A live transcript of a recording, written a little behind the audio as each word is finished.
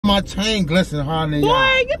my chain glistening harder than Boy,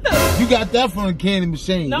 y'all. get the... You got that from the candy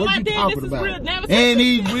machine. No, what I you did. talking This is about? real. Now it's And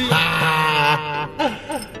he's real.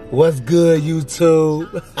 What's good,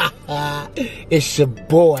 YouTube? It's your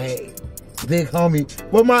boy, big homie.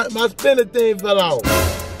 But my spinner thing fell off.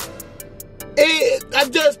 I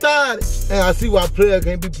just started. And I see why players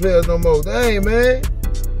can't be players no more. Dang, man.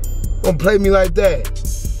 Don't play me like that.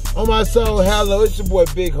 On my soul, hello. It's your boy,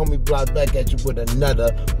 big homie Block, back at you with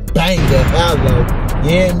another banger. Hello.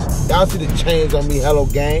 Yeah, y'all see the chains on me, hello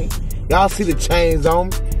gang. Y'all see the chains on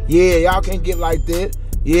me? Yeah, y'all can't get like this.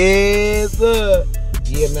 Yes, sir.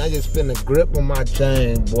 Yeah, man, I just spin a grip on my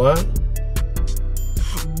chain, boy.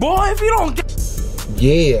 Boy, if you don't get...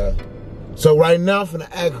 Yeah. So right now, I'm finna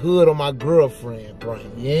act hood on my girlfriend prank.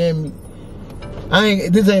 You hear me?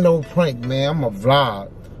 This ain't no prank, man. I'm a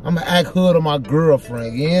vlog. I'm gonna act hood on my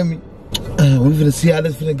girlfriend. You hear me? We finna see how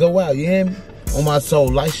this finna go out. You hear me? On my soul,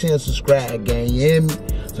 like, share, and subscribe, gang. You hear me?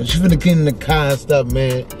 So she finna get in the car and stuff,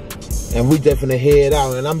 man. And we just finna head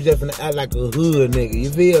out, and I'm just finna act like a hood nigga. You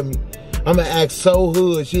feel me? I'm gonna act so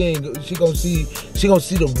hood. She gonna see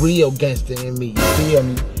the real gangster in me. You feel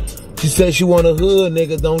me? She said she want a hood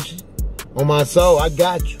nigga, don't she? On my soul, I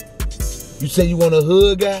got you. You say you want a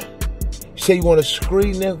hood guy? You say you want a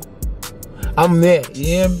street nigga? I'm there, you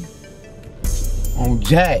hear me? On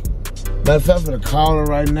Jack. Matter of fact, I'm finna call her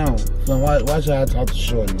right now. So watch how I talk to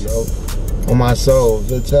Shorty, yo. On my soul.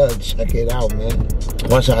 Check it out, man.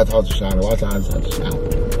 Watch how I talk to Shorty. Watch how I talk to Shorty.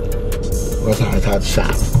 Watch how I talk to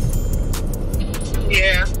Shorty.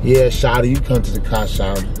 Yeah. Yeah, Shorty, you come to the car,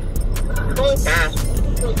 Shorty.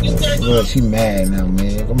 Yeah, she mad now,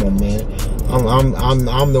 man. Come on, man.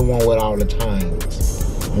 I'm the one with all the time.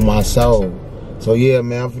 On my soul. So yeah,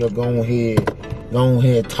 man, I'm finna go ahead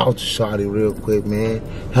and talk to Shorty real quick, man.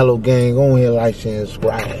 Hello, gang. Go ahead, like, share, and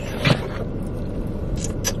subscribe.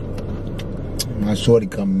 My Shorty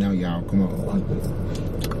coming now, y'all. Come on.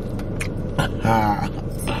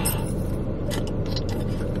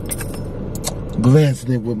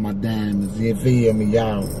 Glancing it with my diamonds. You feel me,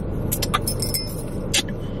 y'all?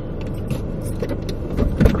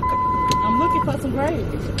 I'm looking for some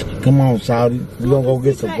grapes. Come on, Shorty. We gonna go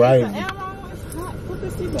get some grapes.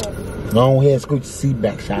 Go ahead and scoot your seat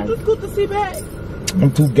back, Shorty. Scoot the seat back.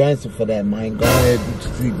 I'm too gangster for that, man. Go ahead and put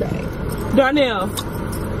your seat back. Darnell.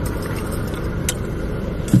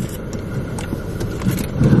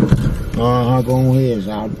 Go ahead,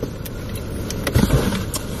 Shorty.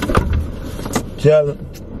 Tell her.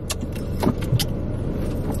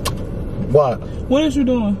 What? What is you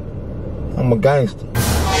doing? I'm a gangster.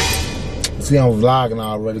 See, I'm vlogging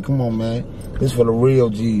already. Come on, man. This for the real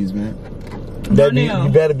G's, man. You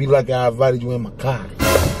better be like I invited you in my car.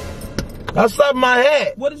 That's up my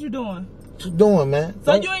head. What is you doing? What you doing, man?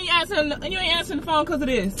 So you ain't answering the phone because of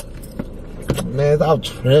this? Man, stop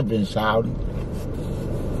tripping, shawty.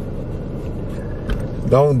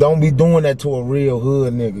 Don't be doing that to a real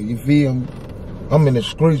hood nigga. You feel me? I'm in the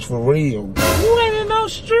streets for real. You ain't in no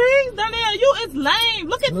streets, Danielle. You is lame.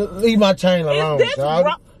 Look at... Leave my chain alone,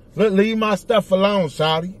 shawty. Leave my stuff alone,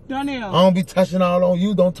 shawty. Danielle. I don't be touching all on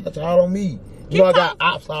you. Don't touch all on me. You know I got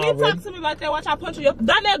ops already. Keep talking to me like that. Watch I punch you.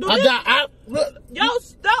 Danielle, do this. I got ops. Look. Yo,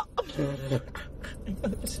 stop.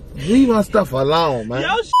 Leave my stuff alone, man.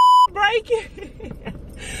 Yo, breaking.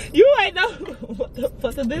 You ain't know what the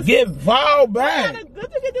fuck is this? Fall back. Good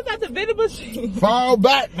to get this out the vending machine. Fall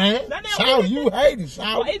back, man. Shout, you hate it,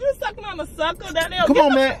 shout. Is you sucking on a sucker, Danielle? Come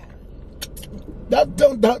on, man.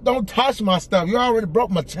 Don't touch my stuff. You already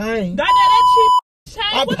broke my chain. Danielle, that cheap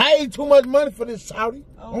chain. I paid too much money for this, shouty.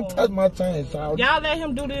 Oh. Don't touch my chain, shouty. Y'all let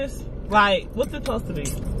him do this? Like, what's it supposed to be?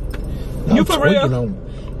 You for real?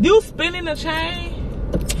 You spinning the chain?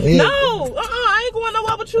 Yeah. No, I ain't going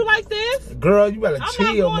nowhere with you like this. Girl, you better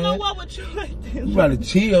chill, man. I'm not going nowhere with you like this. You better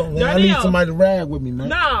chill, man. Danielle. I need somebody to ride with me, man.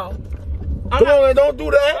 No. Come on, man, don't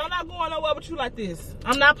do that. I'm not going nowhere with you like this.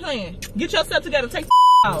 I'm not playing. Get yourself together. Take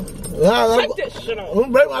off. Take this shit off. I'm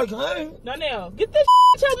gonna break my chain. Danielle, get this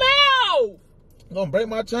out your mouth. You gonna break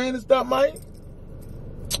my chain and stuff, man?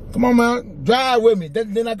 Come on, man. Drive with me.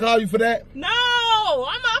 Didn't I call you for that? No,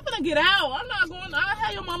 I'm not finna get out. I'm not going. I'll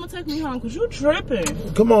have your mama take me home because you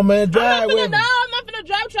tripping. Come on, man. Drive with me. No, I'm not finna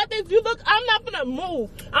drive. Try things. You look, I'm not finna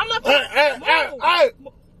move. I'm not finna move.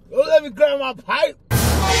 Don't let me grab my pipe.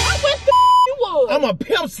 I wish the you would. I'm a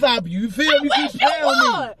pimp slap you. You feel me? I wish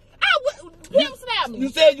you would. Pimp slap me. You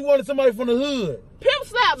said you wanted somebody from the hood. Pimp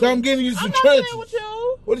slap me. So I'm giving you some trenches. I'm not playing with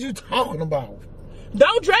you. What are you talking about?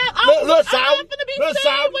 Don't drag. Look, I'm not finna be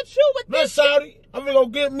playing with you with this. Look, Shawty, I'm gonna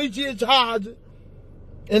go meet you in Charger,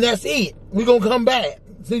 and that's it. We gonna come back.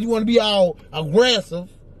 Since you want to be all aggressive,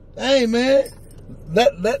 hey man,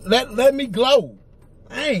 let me glow.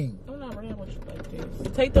 Dang. I'm not riding with you like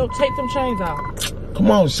this. Take them chains off.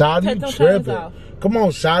 Come on, Shawty, Take you them tripping. chains off. Come on,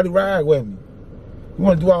 Shawty, ride with me. You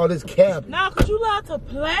want to do all this capping? Nah, cause you love to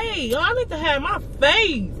play. Yo, I need to have my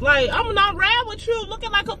face. Like, I'm not riding with you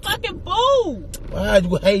looking like a fucking fool. Why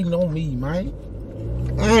you hating on me, man?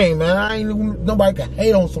 Hey, man, I ain't nobody can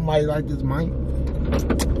hate on somebody like this, man.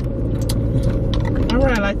 I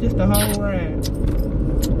ride like this the whole ride.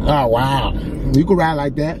 Oh, wow. You can ride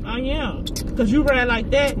like that? I am. Cause you ride like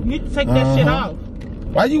that, you need to take that shit off.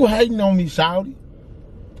 Why you hating on me, Shawty?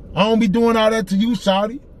 I don't be doing all that to you,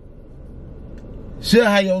 Shawty.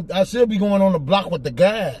 I should be going on the block with the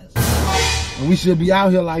guys. And we should be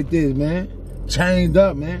out here like this, man. Chained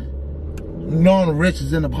up, man. You know the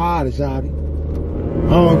riches in the party, Shawty. I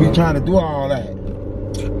don't be trying to do all that.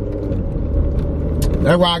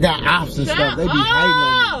 That's why I got ops and stuff. They be hating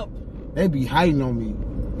on me. They be hating on me.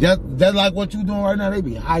 Just like what you doing right now, they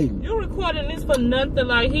be hating. You recording this for nothing,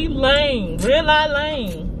 like he lame. Real life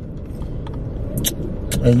lame.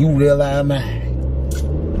 And you realize, man,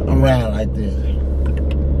 I'm riding like this.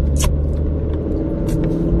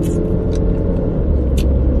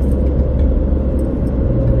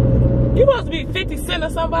 You supposed to be 50 Cent or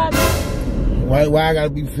somebody? Why I gotta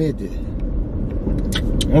be 50?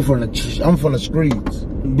 I'm from the streets.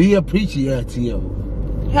 Be appreciative.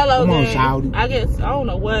 Hello, come on, gang. Shawty. I guess I don't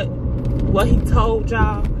know what he told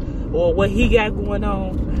y'all or what he got going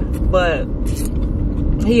on, but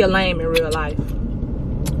he a lame in real life.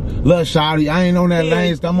 Look, Shawty, I ain't on that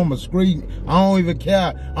lane stuff. I'm on the street. I don't even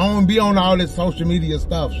care. I don't be on all this social media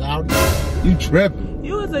stuff, Shawty. You tripping.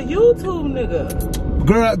 You is a YouTube nigga.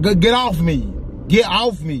 Girl, get off me. Get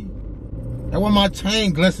off me. That's why my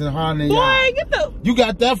chain glistening harder than y'all. Boy, get the... You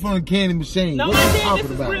got that from the candy machine. No, what I you didn't. talking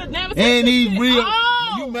This is about? real. Never And he's real.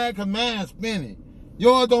 Oh. You mad cause mine's spinning.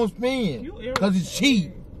 Yours don't spin. Cause it's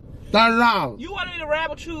cheap. $30. You want me to ride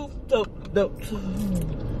with you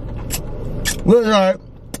Look, right.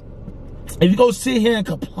 If you go sit here and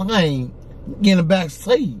complain, get in the back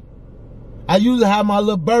seat. I usually have my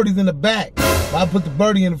little birdies in the back. But I put the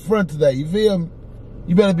birdie in the front today. You feel me?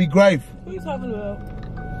 You better be grateful. Who you talking about?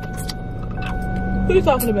 Who you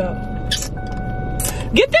talking about?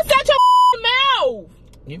 Get this out your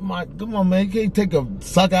mouth! Come on, man. You can't take a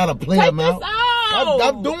suck out of player mouth.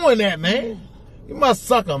 I'm doing that, man. You my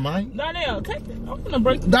sucker, man. Donnell, take this. I'm gonna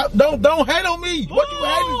break. Don't hate on me. What you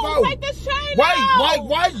hating for? Take this chain off.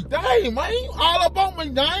 Wait. Dang, man. You all up on me.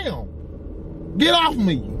 Damn. Get off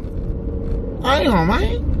me. Damn,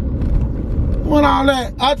 man. You on all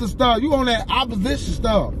that other stuff. You on that opposition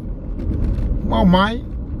stuff. Come on,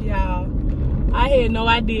 man. Y'all, I had no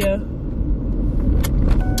idea.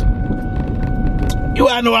 You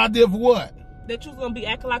had no idea for what? That you was gonna be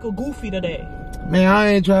acting like a goofy today. Man, I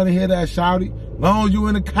ain't trying to hear that, Shawty. Long as you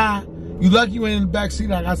in the car, you lucky you ain't in the back seat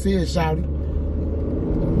like I said, Shawty.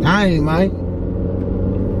 I ain't, man.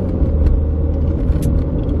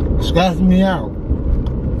 Scratching me out.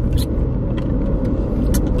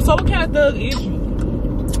 So what kind of thug is you?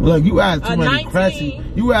 Look, you asked too many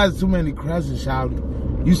questions. You asked too many questions,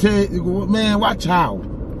 Shawty. You said, man, watch out.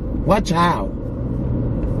 Watch out.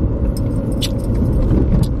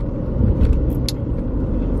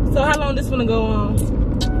 So how long this gonna go on?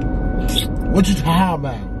 What you talking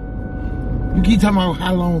about? You keep talking about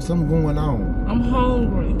how long something going on. I'm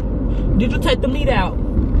hungry. Did you take the meat out?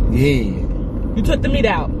 Yeah. You took the meat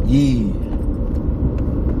out? Yeah.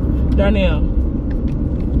 Darnell.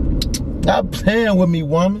 Stop playing with me,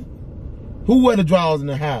 woman. Who wear the drawers in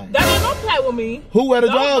the house? Darnell, don't play with me. Who wear the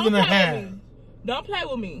drawers in the house? Don't play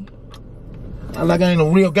with me. Like I ain't a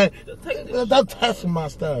real game. Stop touching my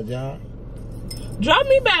stuff, y'all. Drop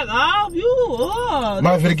me back off. I'm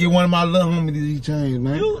finna get one of my little homies these chains,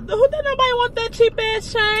 man. Who did nobody want that cheap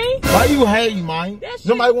ass chain? Why you hating, man?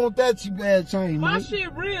 Somebody want that cheap ass chain, man. My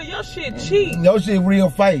shit real, your shit cheap. Your shit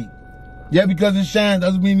real fake. Yeah, because it shine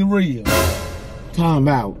doesn't mean it's real. Talking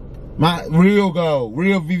about my real gold,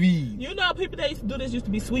 real VV. You know people that used to do this used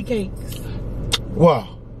to be sweet cakes. What?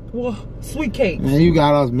 Well, sweet cakes. Man, you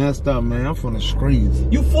got us messed up, man. I'm from the streets.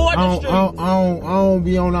 You for the streets. I don't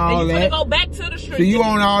be on all that. And you finna go back to the streets. See, you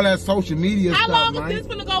on all that social media stuff, man. How long is this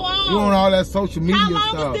finna go on? You on all that social media stuff.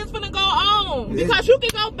 How long is this finna go on? Because you can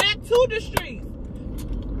go back to the streets.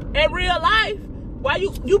 In real life, why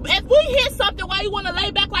you if we hit something, why you wanna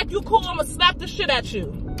lay back like you cool, I'ma slap the shit at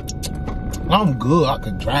you. I'm good. I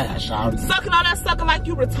can drive, shawty. Sucking all that sucker like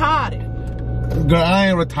you retarded. Girl, I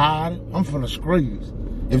ain't retarded. I'm from the streets.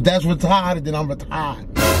 If that's retarded, then I'm retarded.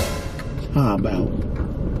 How about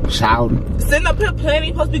shouting? Sitting up here playing,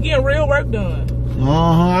 you supposed to be getting real work done.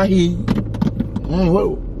 I hear you.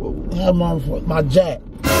 What my jack?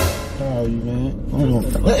 call you, man. Hold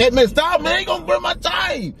on. Hey, man, stop, man. You gonna grab my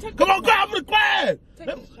chain. Come on, grab for the crab. Take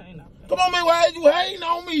this chain out. Come on, man. Why are you hating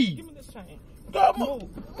on me? Give me this chain. Come on.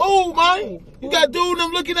 Move, man. You got dudes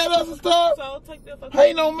them looking at us and stuff. So take this.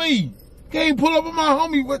 Hating on me. Can't pull up with my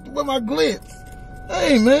homie with my glitz.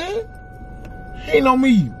 Hey, man. Hating on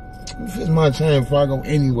me. Fix my chain before I go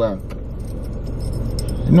anywhere.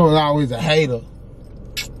 You know, it's always a hater.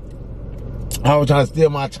 I was trying to steal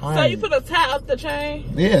my chain. So you put a tie up the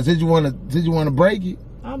chain? Yeah, said you wanna break it.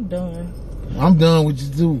 I'm done. I'm done with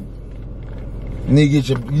you too. You need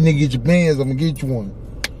to get your bands, I'm gonna get you one.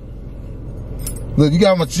 Look, you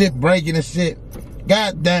got my shit breaking and shit.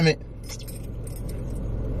 God damn it.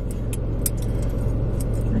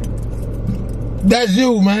 That's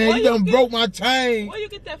you, man. Where you done broke my chain. Where you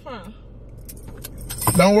get that from?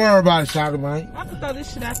 Don't worry about it, shawty, man. I can throw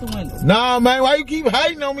this shit out the window. Nah, man, why you keep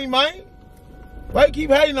hating on me, man? Why you keep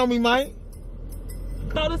hating on me, man?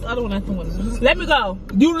 Throw this other one out the window. Let me go.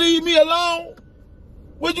 You leave me alone?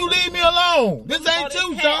 Would you leave me alone? This ain't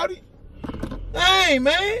you, shawty. Hey,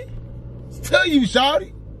 man. Tell you,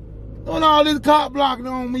 shawty. Doing all this cop blocking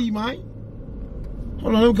on me, man.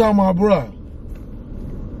 Hold on, let me call my bruh.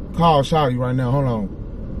 Call shawty right now, hold on.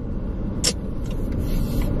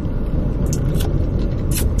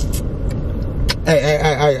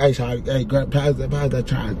 Hey, shawty. Hey, pass that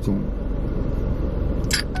charge to him.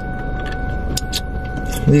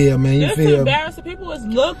 Yeah, man, you this feel is embarrassing. People is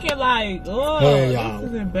looking like, oh, hey, y'all.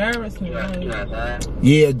 this is embarrassing.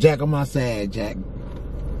 Yeah, Jack, on my side, Jack.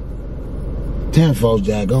 10-4,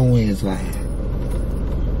 Jack, go in slide.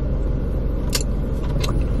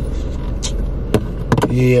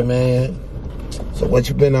 Yeah, man. So what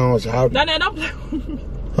you been on, shawty? No, don't play with me.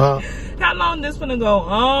 Huh? How long this finna go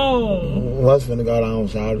on? What's finna go on,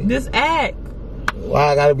 shawty? This act.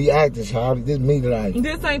 Why I gotta be acting, shawty? This me tonight.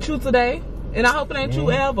 This ain't you today. And I hope it ain't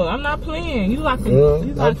you ever. I'm not playing. You like a... Girl,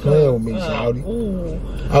 you stop like playing with me, shawty. Ooh.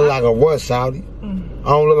 I like a what, shawty? I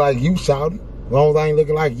don't look like you, shawty. As long as I ain't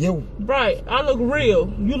looking like you. Right. I look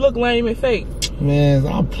real. You look lame and fake. Man,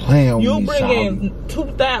 I'm playing with you me, bringing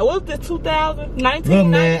 2000... What's this, 2019? Look,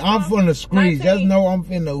 man, I'm from the streets. Just know I'm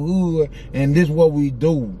from the hood, and this what we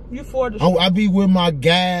do. You for the streets. I be with my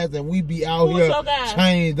guys, and we be out here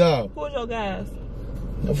chained up. Who's your guys?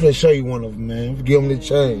 I'm finna show you one of them, man. Give them the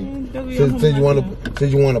chain. Since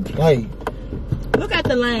you wanna play. Look at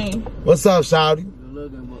the lane. What's up, shawty?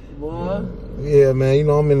 Good looking, boy. Yeah, man. You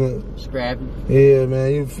know I'm in the scrappy. Yeah,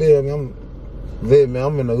 man. You feel me? I'm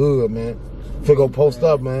I'm in the hood, man. Finna go post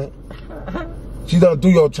up, man. She done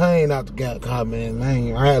threw your chain out the car, man.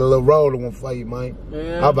 I had a little roller one for you, man.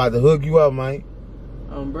 Yeah. I'm about to hook you up, man.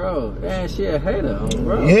 Bro, man, she a hater,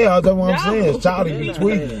 bro. Yeah, that's what I'm saying. Shawty be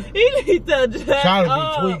tweaking. He need to jack Shawty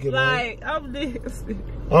be tweaking, like, man. I'm this.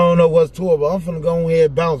 I don't know what's to her, but I'm finna go ahead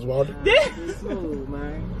and bounce, Walter. Smooth,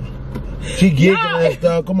 man. She giggling and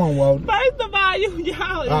stuff. Come on, Walter. First of all,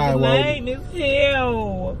 y'all is lame as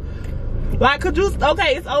hell. Like, could you,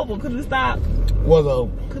 okay, it's over. Could you stop? What's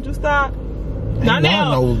over? Could you stop?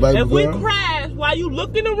 Now, if we crash while you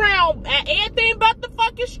looking around at anything but the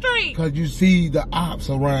fucking street. Cause you see the ops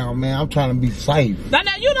around, man. I'm trying to be safe. Now,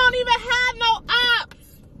 you don't even have no ops.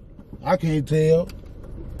 I can't tell.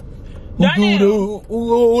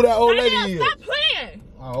 Who that old lady is? Stop playing.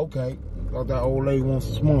 Oh, okay. Thought that old lady wants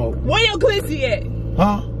to smoke. Where your glizzy at?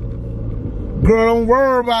 Huh? Girl, don't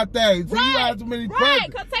worry about that. See, right, you got too many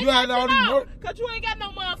right, cause you had all these cause you ain't got no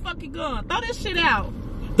motherfucking gun. Throw this shit out.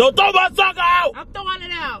 Don't throw my sucker out! I'm throwing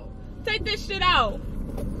it out. Take this shit out.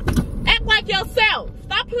 Act like yourself.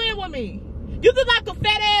 Stop playing with me. You look like a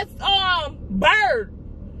fat ass bird.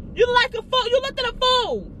 You look like a fool. You look at a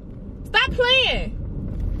fool. Stop playing.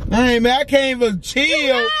 Hey man, I can't even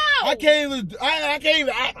chill. I can't even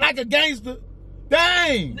act like a gangster.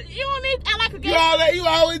 Dang. You don't need to act like a gangster. You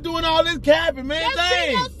always doing all this capping, man. Just dang.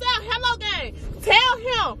 be yourself. Hello, gang. Tell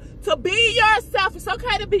him to be yourself. It's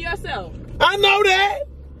okay to be yourself. I know that.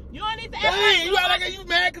 You don't need to act dang, you act like you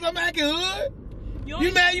mad because I'm acting hood?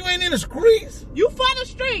 You mad you ain't in the streets? You for the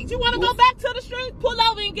streets. You want to go back to the streets? Pull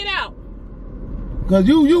over and get out. Cause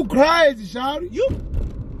you crazy, shawty.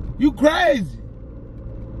 You crazy.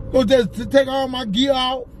 Go just to take all my gear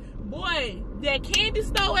out. Boy, that candy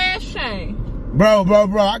store ass chain. Bro,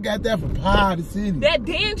 I got that from Party City. That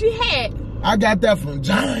dingy hat. I got that from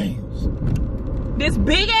James. This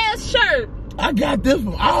big ass shirt. I got this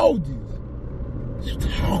from Aldi's. What you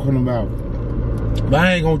talking about? But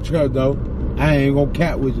I ain't gonna trip though. I ain't gonna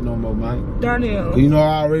cat with you no more, man. Darnell. You know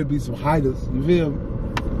I already be some hiders. You feel me?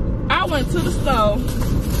 I went to the store.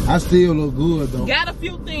 I still look good though. Got a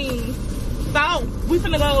few things. Thought we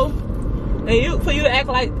finna go and for you to act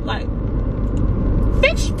like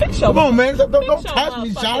Fix your Come on, man. Don't fix your touch me,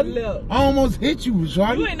 motherfucking shawty. lip. I almost hit you, You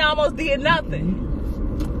shawty. ain't almost did nothing.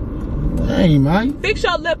 Hey, man. Fix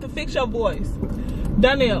your lip and fix your voice.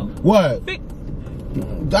 Danielle. What? Fix.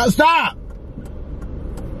 Stop.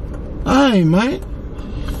 Hey, man.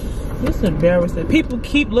 This is embarrassing. People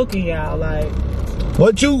keep looking y'all like.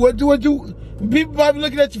 What you? People probably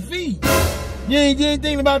looking at your feet. You ain't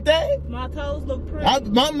thinking about that? My toes look pretty.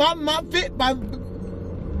 My fit, my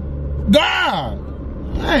God.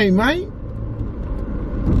 Hey, man.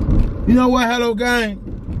 You know what? Hello, gang.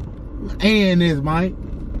 And this, man.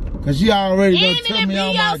 Cause she already done took me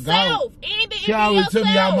out my goat. She already took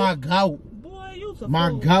me out my goat. Boy, you so My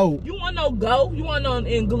fool. goat. You want no go? You want no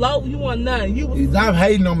in glow? You want nothing? You Stop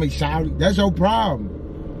hating on me, shawty. That's your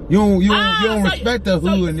problem. You don't respect the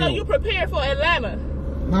hood. So you prepared for Atlanta?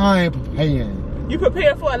 No, I ain't preparing. You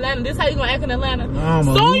prepared for Atlanta? This how you gonna act in Atlanta? I'm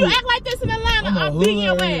a Soon you hood. act like this in Atlanta, I'm a I'm hood beating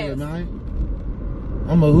your nigga, ass. man.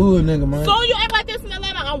 I'm a hood nigga, man. Soon you act like this in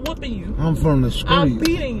Atlanta, I'm whooping you. I'm from the streets. I'm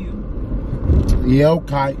beating you. Yeah,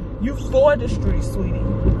 okay. You for the street, sweetie.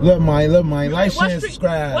 Look, man. Like, What share, and street-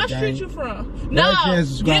 subscribe, What gang. street you from? No, Like, share, and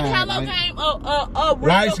subscribe, get Hello gang. Game real.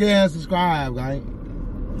 Like, share, and subscribe,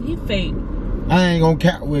 gang. He fake. I ain't gonna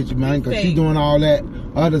cat with you, man, cause she Fake. doing all that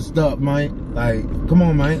other stuff, man. Like, come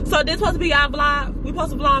on, man. So this supposed to be our vlog? We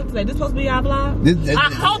supposed to vlog today? This supposed to be our vlog?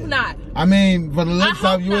 I hope not. I mean, for the looks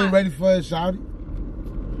hope of you ain't not. ready for it, shawty.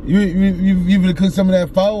 You better cook some of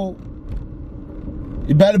that fold.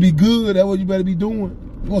 You better be good. That's what you better be doing.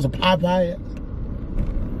 You want some Popeyes?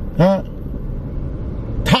 Huh?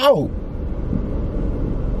 Talk.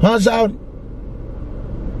 Huh, shawty?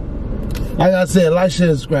 Like I said, like, share,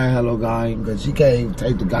 subscribe, hello, guy, because she can't even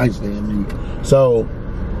take the gangster in me. So,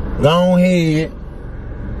 go ahead,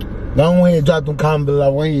 drop them comments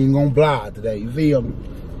below. We ain't gonna blog today, you feel me?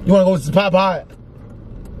 You wanna go to some Popeye?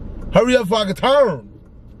 Hurry up before I can turn.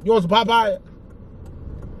 You want some Popeye?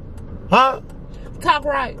 Huh? Talk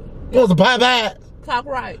right. You want some Popeye? Talk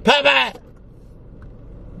right. Popeye!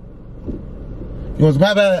 You want some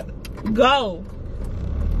Popeye? Go.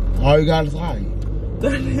 All you gotta say.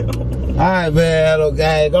 Alright, man, hello,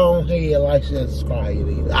 guys. Go ahead, like, share, subscribe.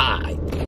 Alright.